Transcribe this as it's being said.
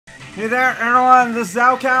Hey there, everyone, this is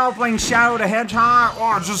Zalcal playing Shadow the Hedgehog. Oh,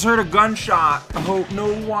 I just heard a gunshot. I hope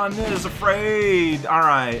no one is afraid.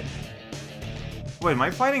 Alright. Wait, am I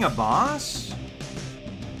fighting a boss?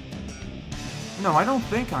 No, I don't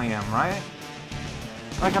think I am, right?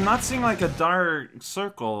 Like, I'm not seeing like a dark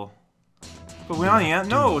circle. But we on the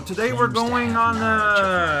no, today we're going on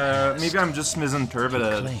maybe I'm just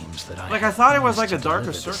misinterpreted. Like, I thought it was like a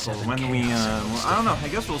darker circle when we, well, I don't know, I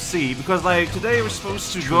guess we'll see. Because, like, today we're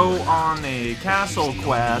supposed to go on a castle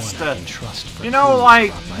quest. You know,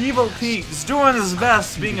 like, Evil Pete is doing his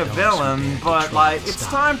best being a villain, but, like, it's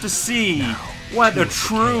time to see what a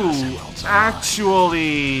true,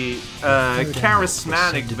 actually,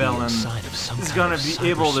 charismatic villain is gonna be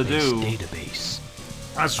able to do.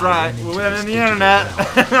 That's right, we went on the internet.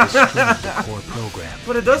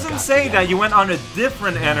 But it doesn't say that you went on a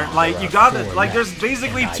different internet. Like, you got it. Like, there's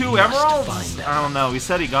basically 2 emeralds. I don't know. He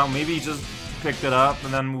said he got. Maybe he just picked it up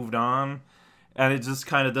and then moved on, and it just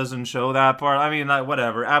kind of doesn't show that part. I mean, like,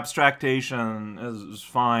 whatever. Abstractation is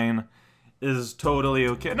fine. Is totally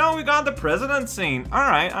okay. No, we got the president scene. All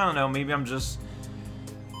right. I don't know. Maybe I'm just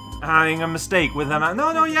having a mistake with them.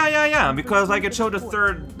 No, yeah. Because like it showed the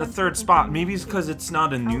third spot. Maybe it's because it's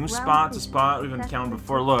not a new spot. It's a spot we've encountered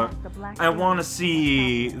before. Look, I want to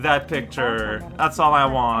see that picture. That's all I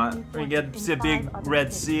want. We get to see a big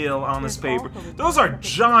red seal on this paper. Those are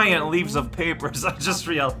giant leaves of papers. I just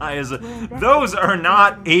realized those are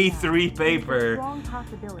not A3 paper.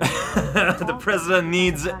 The president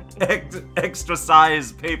needs extra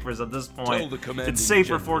size papers at this point. It's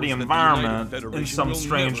safer for the environment in some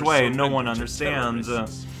strange way. No one understands.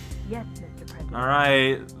 Alright,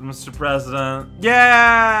 Mr. President.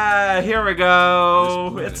 Yeah! Here we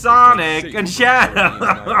go! It's Sonic and Shadow!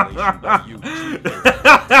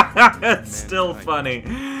 It's still funny.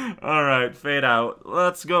 Alright, fade out.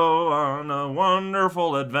 Let's go on a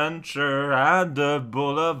wonderful adventure at the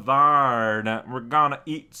boulevard. We're gonna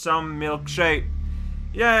eat some milkshake.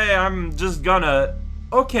 Yay, I'm just gonna...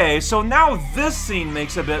 Okay, so now this scene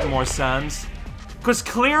makes a bit more sense. Because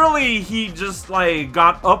clearly he just, like,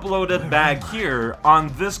 got uploaded back here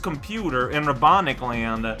on this computer in Robotnik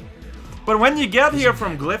Land. But when you get here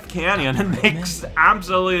from Glyph Canyon, it makes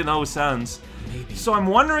absolutely no sense. So I'm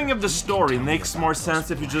wondering if the story makes more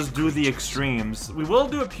sense if you just do the extremes. We will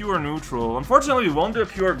do a pure neutral. Unfortunately, we won't do a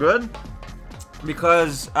pure good,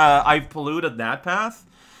 because I've polluted that path.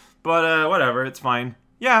 But whatever, it's fine.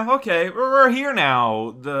 Yeah, okay, we're here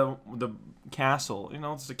now. The castle, you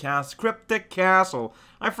know, it's the castle, cryptic castle.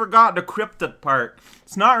 I forgot the cryptic part.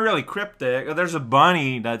 It's not really cryptic. There's a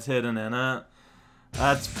bunny that's hidden in it.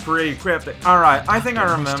 That's pretty cryptic. All right, I think I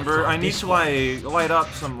remember. I need to like light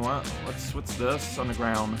up some. What's this on the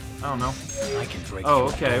ground? I don't know. Oh,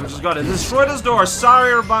 okay. We just gotta destroy this door.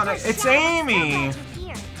 Sorry, Robotnik. It's Amy.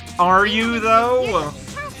 Are you though?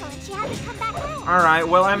 All right.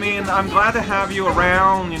 Well, I mean, I'm glad to have you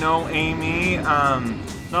around. You know, Amy.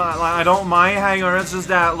 No, I don't mind hanging around. It's just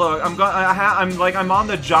that, look, I'm on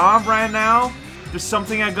the job right now. There's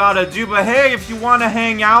something I gotta do, but hey, if you want to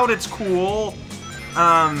hang out, it's cool.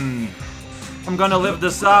 I'm gonna live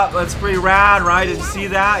this up. That's pretty rad, right? Did you see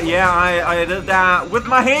that? Yeah, I did that with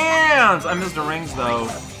my hands. I missed the rings though.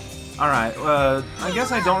 All right. I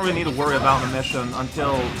guess I don't really need to worry about the mission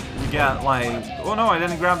until we get like. Oh no, I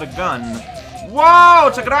didn't grab the gun. Whoa!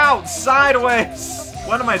 Check it out. Sideways.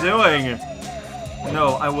 What am I doing?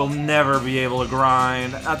 No, I will never be able to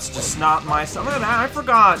grind. That's just not my stuff. I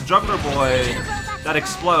forgot Juggler Boy. That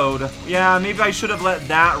explode. Yeah, maybe I should have let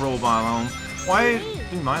that robot alone. Why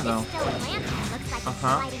didn't mind though?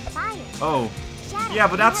 Oh. Yeah,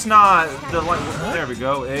 but that's not the light. There we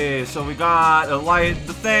go. Hey, so we got a light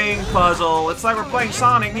the thing puzzle. It's like we're playing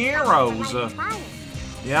Sonic Heroes.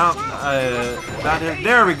 Yeah,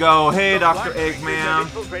 there we go. Hey, Dr. Eggman.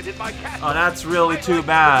 Oh, that's really too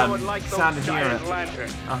bad. Sad to hear it.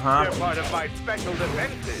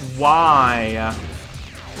 Why?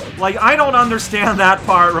 Like, I don't understand that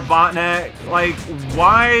part, Robotnik. Like,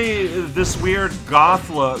 why this weird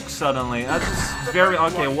goth look suddenly? That's just very...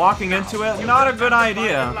 Okay, walking into it, not a good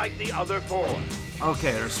idea.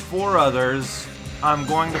 Okay, there's 4 others. I'm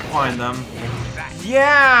going to find them.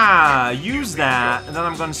 Yeah! Use that! And then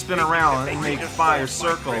I'm going to spin around and make fire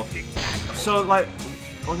circle. So, like...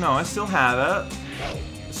 Oh, no, I still have it.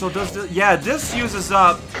 So does this... Yeah, this uses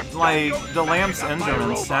up, like, the lamp's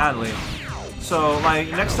endurance, sadly. So,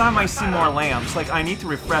 like, next time I see more lamps, like, I need to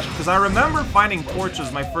refresh. Because I remember finding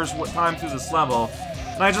torches my first time through this level.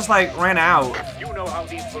 And I just, like, ran out. You know how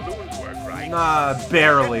these balloons work, right?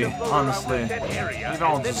 Barely, honestly. Maybe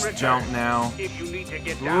I'll just jump now.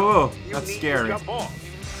 Ooh, that's scary.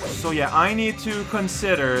 So yeah, I need to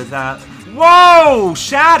consider that. Whoa,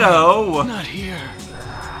 Shadow! Not here.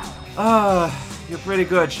 You're pretty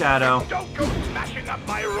good, Shadow. Don't go smashing up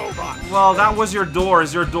my robot. Well, that was your door.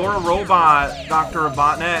 Is your door a robot, Dr.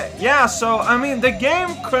 Robotnik? Yeah, so, I mean, the game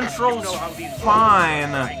controls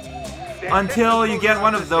fine until you get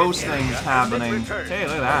one of those things happening. Hey,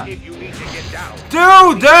 look at that. If you need to get down,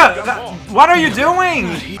 Dude, what are you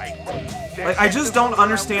doing? Like, I just don't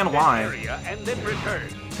understand why. and then return.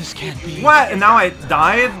 This can't be. What? And now I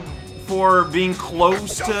died for being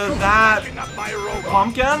close to that Smashing up my robot.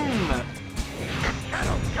 pumpkin?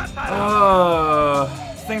 Cut that out.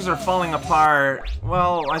 Things are falling apart.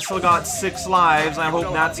 Well, I still got 6 lives. I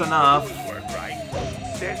hope that's enough. Work, right?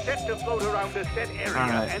 They're set to float around the set area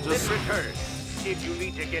Alright, and just- then return. If you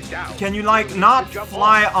need to get down. Can you, like, not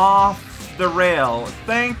fly off the rail?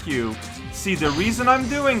 Thank you. See, the reason I'm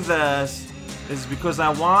doing this is because I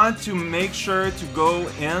want to make sure to go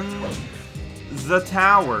in the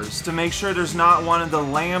towers to make sure there's not one of the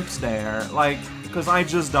lamps there. Like, because I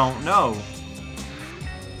just don't know.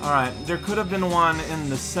 Alright, there could have been one in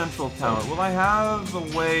the central tower. Will I have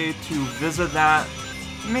a way to visit that?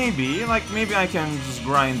 Maybe. Like, maybe I can just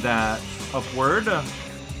grind that upward. And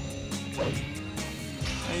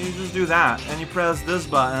you just do that, and you press this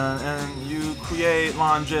button, and you create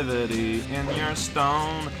longevity in your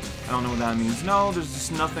stone. I don't know what that means. No, there's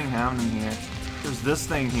just nothing happening here. There's this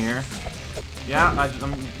thing here. Yeah,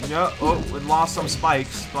 yeah, oh, it lost some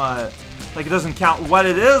spikes, but like it doesn't count. What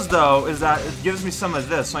it is though is that it gives me some of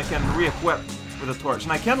this, so I can re-equip with a torch,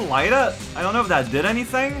 and I can light it. I don't know if that did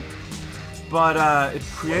anything, but it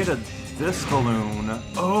created this balloon.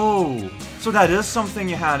 Oh, so that is something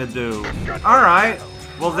you had to do. All right,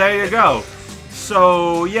 well there you go.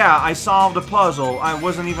 So yeah, I solved a puzzle I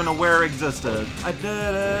wasn't even aware existed. I did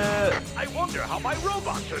it. I wonder how my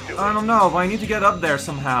robots are doing. I don't know, but I need to get up there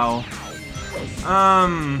somehow.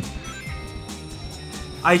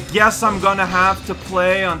 I guess I'm gonna have to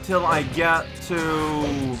play until I get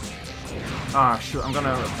to... Ah, shoot, I'm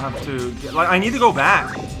gonna have to get... Like, I need to go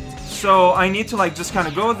back. So, I need to, like, just kind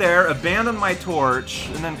of go there, abandon my torch,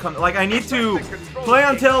 and then come... Like, I need to play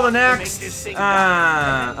until the next...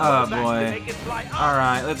 oh, boy.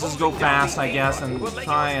 Alright, let's just go fast, I guess, and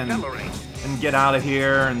try and get out of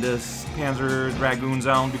here in this Panzer Dragoon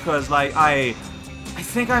zone, because, like, I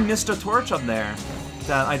think I missed a torch up there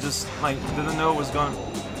that I just, like, didn't know was going...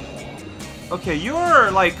 Okay,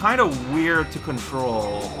 you're, like, kind of weird to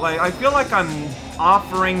control. Like, I feel like I'm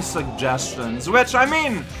offering suggestions, which, I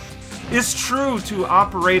mean, is true to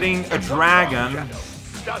operating a dragon.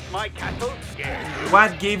 Does my castle scare you?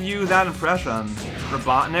 What gave you that impression,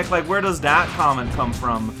 Robotnik? Like, where does that comment come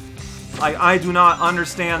from? Like, I do not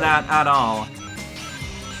understand that at all.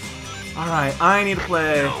 Alright, I need to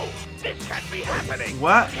play... No, this can't be happening.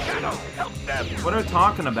 What? Shadow, help them. What are you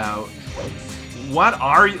talking about? What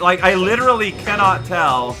are you... Like, I literally cannot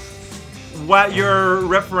tell what you're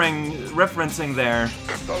referencing there.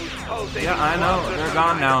 Yeah, I know. They're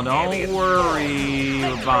gone now. Don't worry,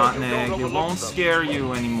 Robotnik. It won't scare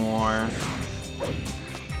you anymore.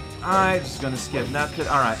 I'm just gonna skip that.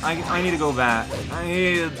 Alright, I need to go back. I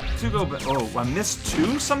need to go back. Oh, I missed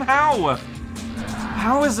 2 somehow?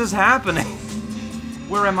 How is this happening?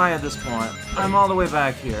 Where am I at this point? I'm all the way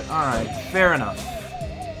back here. Alright, fair enough.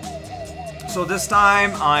 So this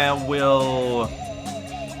time I will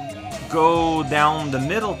go down the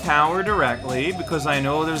middle tower directly because I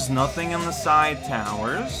know there's nothing in the side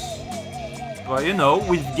towers. But you know,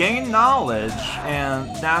 we've gained knowledge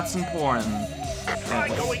and that's important.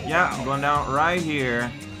 Yeah, I'm going down right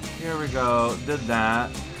here. Here we go, did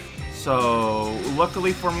that. So,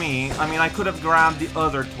 luckily for me, I mean, I could have grabbed the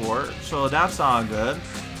other torch, so that's all good.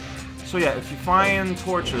 So yeah, if you find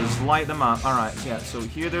torches, light them up. Alright, yeah, so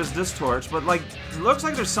here there's this torch, but like, it looks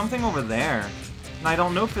like there's something over there. And I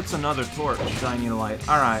don't know if it's another torch that I need to light.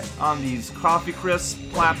 Alright, on these Coffee Crisp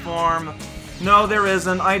platform. No, there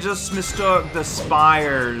isn't. I just mistook the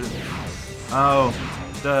spire. Oh,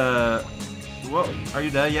 the... Whoa, are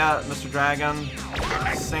you dead yet, Mr. Dragon?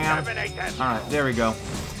 Sam? Alright, there we go.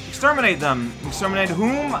 Exterminate them. Exterminate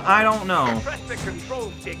whom? I don't know.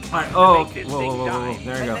 Alright, oh, whoa,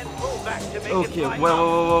 there you go. Okay,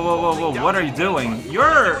 whoa, what are you doing?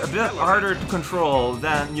 You're a bit harder to control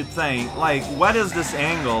than you'd think. Like, what is this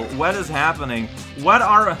angle? What is happening? What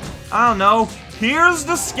are... I don't know. Here's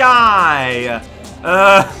the sky!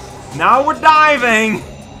 Now we're diving!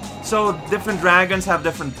 So, different dragons have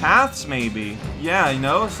different paths, maybe. Yeah, you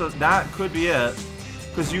know, so that could be it.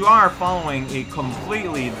 Because you are following a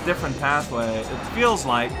completely different pathway. It feels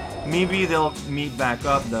like maybe they'll meet back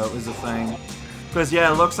up, though, is the thing. Because,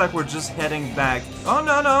 yeah, it looks like we're just heading back. Oh,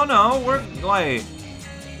 no. We're, like...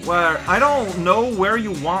 Where... I don't know where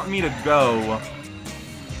you want me to go.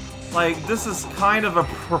 Like, this is kind of a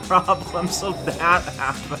problem, so that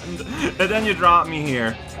happened. And then you drop me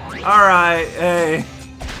here. Alright, hey.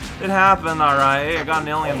 It happened, alright. I got an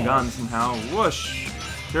alien gun somehow. Whoosh.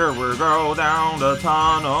 Here we go down the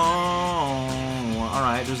tunnel.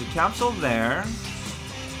 Alright, there's a capsule there.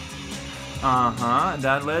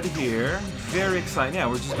 That led here. Very exciting. Yeah,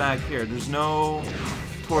 we're just back here. There's no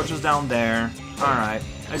torches down there. Alright.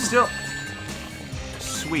 I still...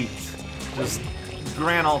 Sweet. Just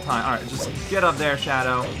grand all time. Alright, just get up there,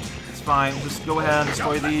 Shadow. It's fine. Just go ahead and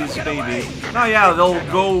destroy these, baby. Oh yeah, they'll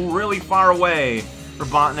go really far away.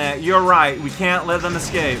 Robotnik, you're right. We can't let them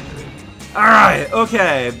escape. Alright,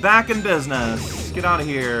 okay. Back in business. Get out of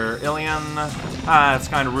here, Alien. It's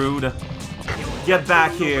kind of rude. Get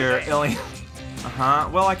back here, Alien.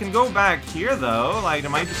 Well, I can go back here, though. Like,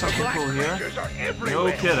 there might be something cool here.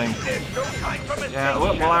 No kidding. Yeah,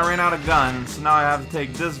 well, I ran out of guns, so now I have to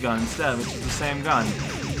take this gun instead, which is the same gun.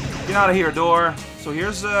 Get out of here, door. So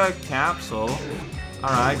here's a capsule.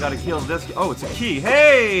 Alright, gotta kill this. Oh, it's a key.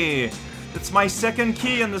 Hey! It's my second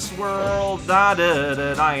key in this world. I did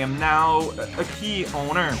it. I am now a key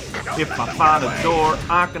owner. If I find a door,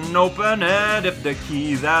 I can open it. If the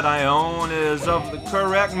key that I own is of the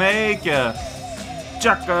correct make.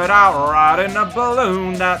 Check it out, right in a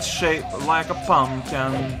balloon that's shaped like a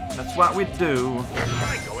pumpkin. That's what we do.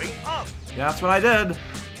 Yeah, that's what I did.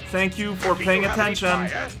 Thank you for paying attention.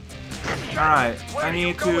 Alright, I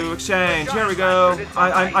need to exchange. Here we go.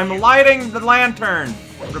 I'm lighting the lantern.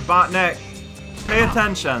 Robotnik, pay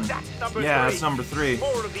attention. Yeah, that's number 3.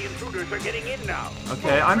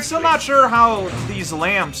 Okay, I'm still not sure how these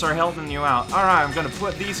lamps are helping you out. Alright, I'm gonna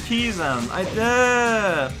put these keys in. I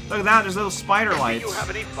did! Look at that, there's little spider lights. Do you have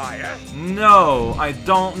any fire? No, I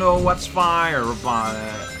don't know what's fire,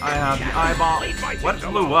 Robotnik. I have the eyeball. What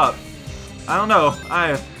blew up? I don't know.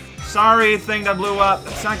 Sorry, thing that blew up.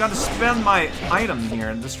 So I gotta spend my item here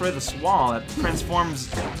and destroy this wall that transforms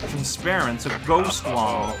transparent to ghost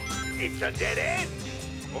wall. It's a dead end.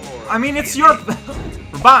 I mean, it's your...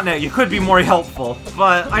 Robotnik, you could be more helpful,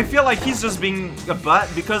 but I feel like he's just being a butt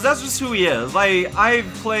because that's just who he is. Like, I've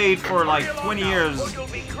played for like 20 years.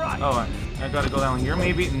 Oh, I gotta go down here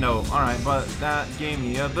maybe? No. Alright, but that gave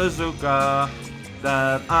me a bazooka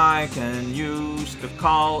that I can use to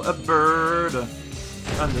call a bird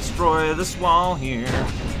and destroy this wall here.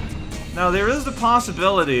 Now, there is the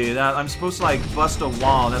possibility that I'm supposed to, like, bust a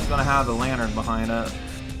wall that's gonna have a lantern behind it.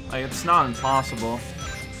 Like, it's not impossible.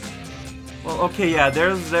 Well, okay, yeah,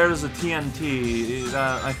 there's a TNT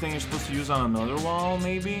that I think you're supposed to use on another wall,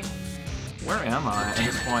 maybe? Where am I at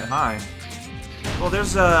this point? Hi. Well,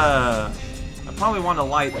 there's a... I probably want to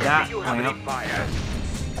light that lamp.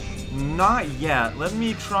 Not yet. Let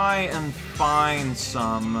me try and find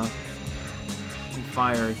some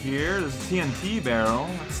fire here. There's a TNT barrel.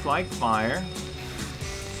 It's like fire.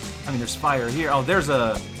 I mean, there's fire here. Oh, there's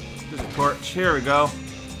a torch. Here we go.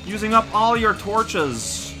 Using up all your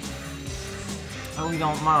torches. Oh, we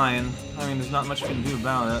don't mind. I mean, there's not much we can do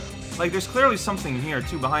about it. Like, there's clearly something here,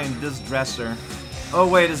 too, behind this dresser. Oh,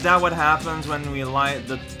 wait, is that what happens when we light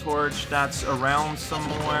the torch that's around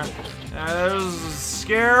somewhere? There's a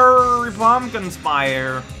scary pumpkin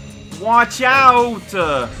spire. Watch out!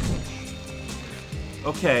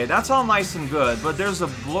 Okay, that's all nice and good, but there's a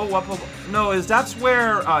blow up of... No, that's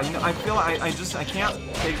where, you know, I feel I can't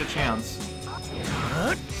take the chance.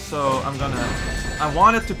 So, I'm gonna... I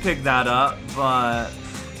wanted to pick that up, but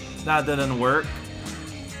that didn't work.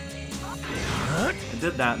 I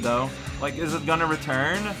did that, though. Like, is it gonna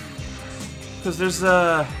return? Because there's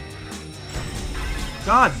a...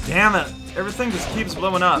 God damn it! Everything just keeps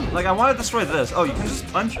blowing up. Like, I want to destroy this. Oh, you can just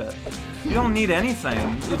punch it. You don't need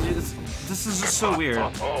anything. This is just so weird.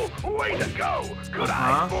 Oh, way to go! Good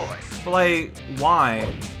eye, boy. But, like,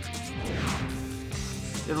 why?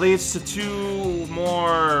 It leads to 2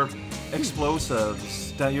 more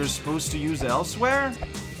explosives that you're supposed to use elsewhere?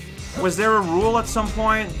 Was there a rule at some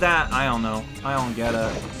point that... I don't know. I don't get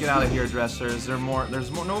it. Get out of here, dressers.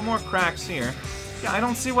 There's no more cracks here. Yeah, I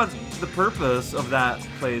don't see what the purpose of that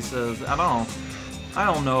place is at all. I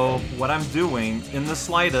don't know what I'm doing in the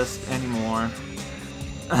slightest anymore.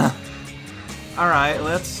 Alright,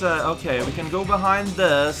 let's... okay, we can go behind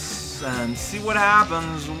this and see what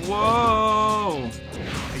happens. Whoa!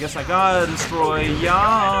 I guess I gotta destroy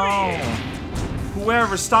y'all.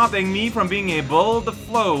 Whoever's stopping me from being able to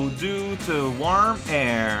float due to warm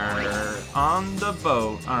air on the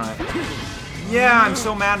boat. Alright. Yeah, I'm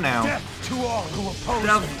so mad now. to all who oppose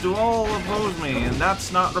Death to all oppose me, and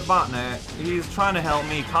that's not Robotnik. He's trying to help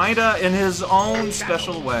me, kinda, in his own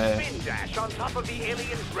special way. Spin dash on top of the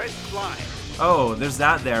alien's red slime. Oh, there's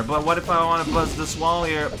that there. But what if I want to buzz this wall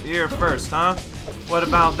here first, huh? What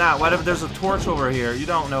about that? What if there's a torch over here? You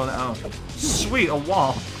don't know that. Oh, sweet, a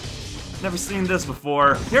wall. Never seen this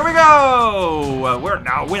before. Here we go! We're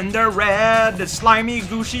now in the red, slimy,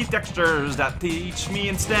 gooshy textures that teach me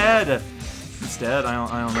instead. Instead, I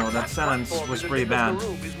don't know. That sentence was pretty bad. The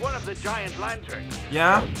room is one of the giant lanterns.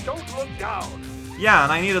 Yeah? Don't look down. Yeah,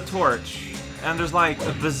 and I need a torch. And there's like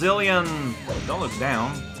a bazillion... Don't look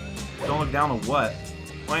down. Don't look down to what?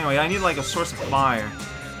 Well, anyway, I need like a source of fire.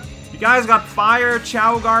 You guys got fire,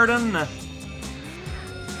 Chow Garden?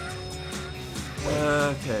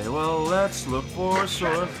 Okay, well, let's look for a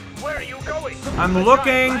source. Where are you going? I'm The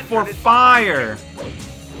looking giant for lantern is fire!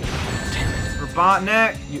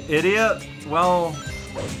 Robotnik, you idiot. Well,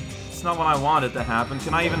 it's not what I wanted to happen.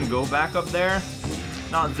 Can I even go back up there?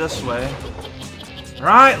 Not this way.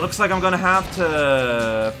 Right, looks like I'm gonna have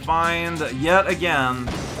to find yet again.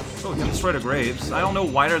 Oh, we can destroy the graves. I don't know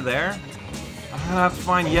why they're there. I'm gonna have to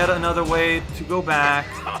find yet another way to go back.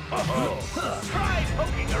 Try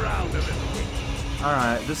poking around a little.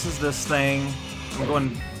 Alright, this is this thing. I'm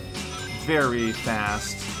going very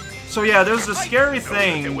fast. So yeah, there's a scary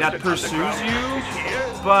thing that pursues you,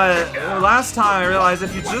 but last time I realized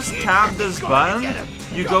if you just tap this button,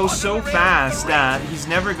 you go so fast that he's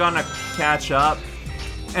never gonna catch up,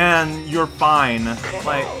 and you're fine.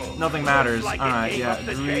 Like, nothing matters. Alright, yeah,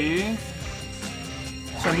 3.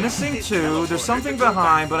 So I'm missing 2. There's something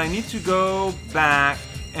behind, but I need to go back,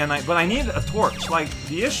 and but I need a torch. Like,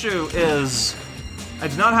 the issue is I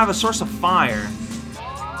do not have a source of fire.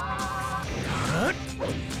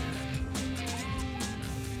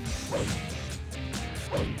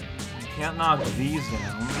 Can't knock these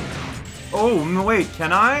down. Oh, no, wait,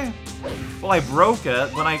 can I? Well, I broke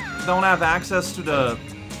it, but I don't have access to the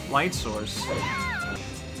light source.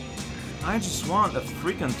 I just want a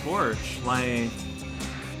freaking torch, like...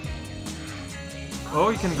 Oh,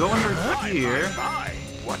 you can go under here.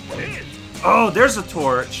 What's this? Oh, there's a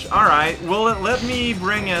torch. Alright, will it let me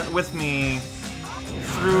bring it with me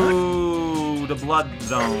through the blood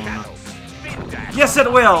zone? Yes,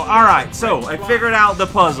 it will! Alright, so I figured out the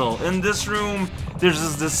puzzle. In this room,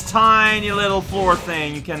 there's this tiny little floor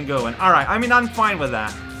thing you can go in. Alright, I mean, I'm fine with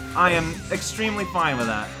that. I am extremely fine with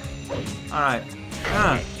that. Alright.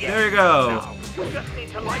 There you go.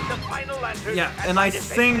 Yeah, and I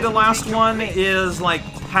think the last one is, like,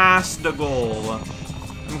 past the goal.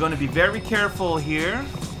 I'm gonna be very careful here.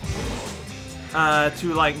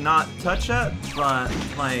 To, like, not touch it, but,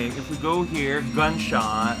 like, if we go here,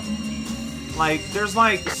 gunshot. Like, there's,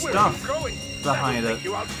 like, stuff behind it.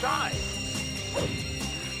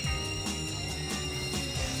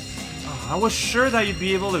 Oh, I was sure that you'd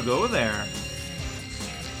be able to go there.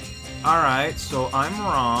 Alright, so I'm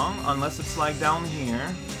wrong, unless it's, like, down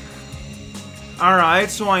here.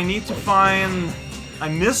 Alright, so I need to find... I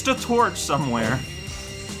missed a torch somewhere.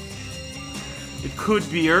 It could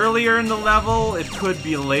be earlier in the level, it could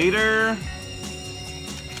be later.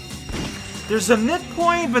 There's a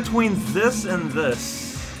midpoint between this and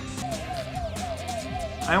this.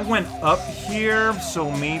 I went up here, so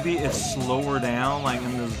maybe it's slower down, like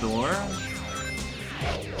in this door.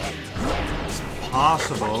 It's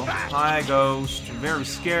possible. Hi, ghost. You're very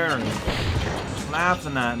scary.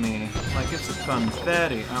 Laughing at me like it's a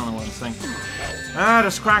confetti. I don't know what I'm saying. Ah,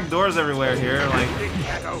 there's cracked doors everywhere here. Like,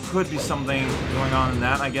 could be something going on in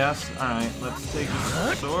that, I guess. Alright, let's take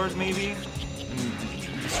the sword, maybe? And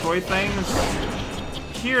destroy things.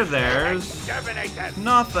 Here, there's...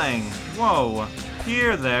 nothing. Whoa.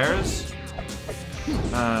 Here, there's...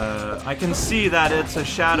 I can see that it's a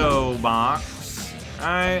shadow box.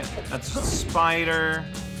 Alright, that's a spider.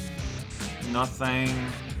 Nothing.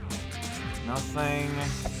 Nothing.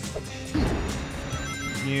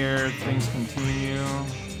 Here, things continue.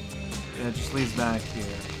 Yeah, it just leads back here.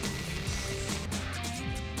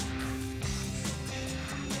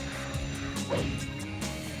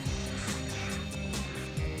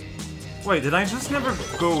 Wait, did I just never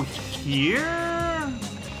go here?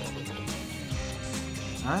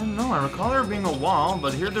 I don't know, I recall there being a wall,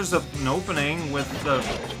 but here there's an opening with the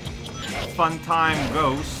fun time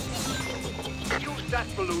ghosts. Use that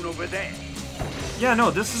balloon over there. Yeah,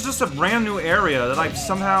 no, this is just a brand new area that I've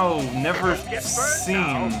somehow never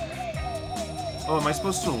seen. Oh, am I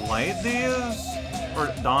supposed to light these?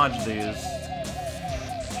 Or dodge these?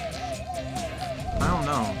 I don't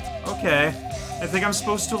know. Okay. I think I'm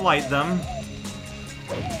supposed to light them.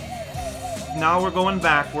 Now we're going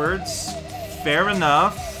backwards. Fair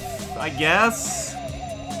enough. I guess.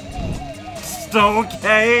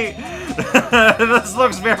 Okay. This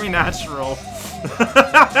looks very natural.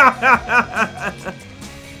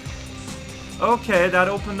 Okay, that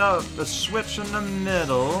opened up a switch in the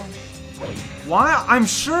middle. Why? I'm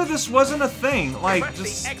sure this wasn't a thing. Like,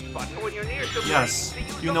 just... Yes,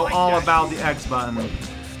 you know all about the X button.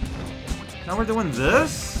 Now we're doing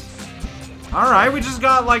this? Alright, we just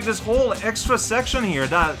got, like, this whole extra section here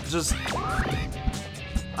that just...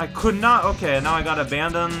 I could not... Okay, now I gotta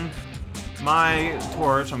abandon my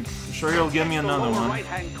torch. I'm sure you'll give me another one.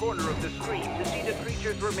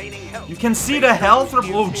 You can see the health...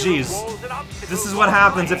 Oh, jeez. This is what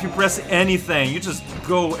happens if you press anything. You just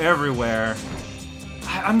go everywhere.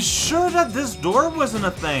 I'm sure that this door wasn't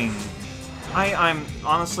a thing. I'm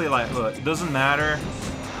honestly like, look, it doesn't matter.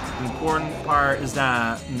 The important part is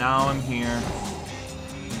that now I'm here.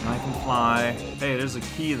 And I can fly. Hey, there's a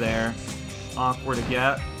key there. Awkward to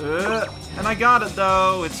get. And I got it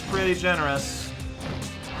though. It's pretty generous.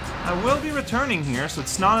 I will be returning here, so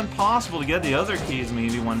it's not impossible to get the other keys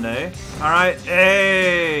maybe one day. Alright,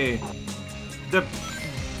 hey! The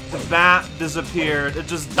bat disappeared. It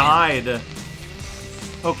just died.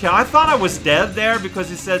 Okay, I thought I was dead there because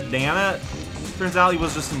he said, damn it. Turns out he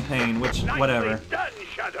was just in pain, which, whatever.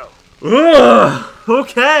 Ugh!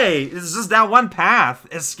 Okay, it's just that one path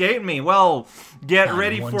escaped me. Well, get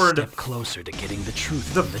ready for the closer to getting the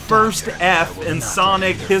truth. The first F in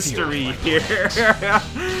Sonic history here.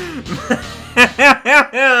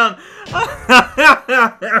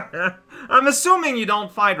 I'm assuming you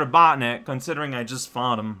don't fight Robotnik, considering I just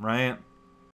fought him, right?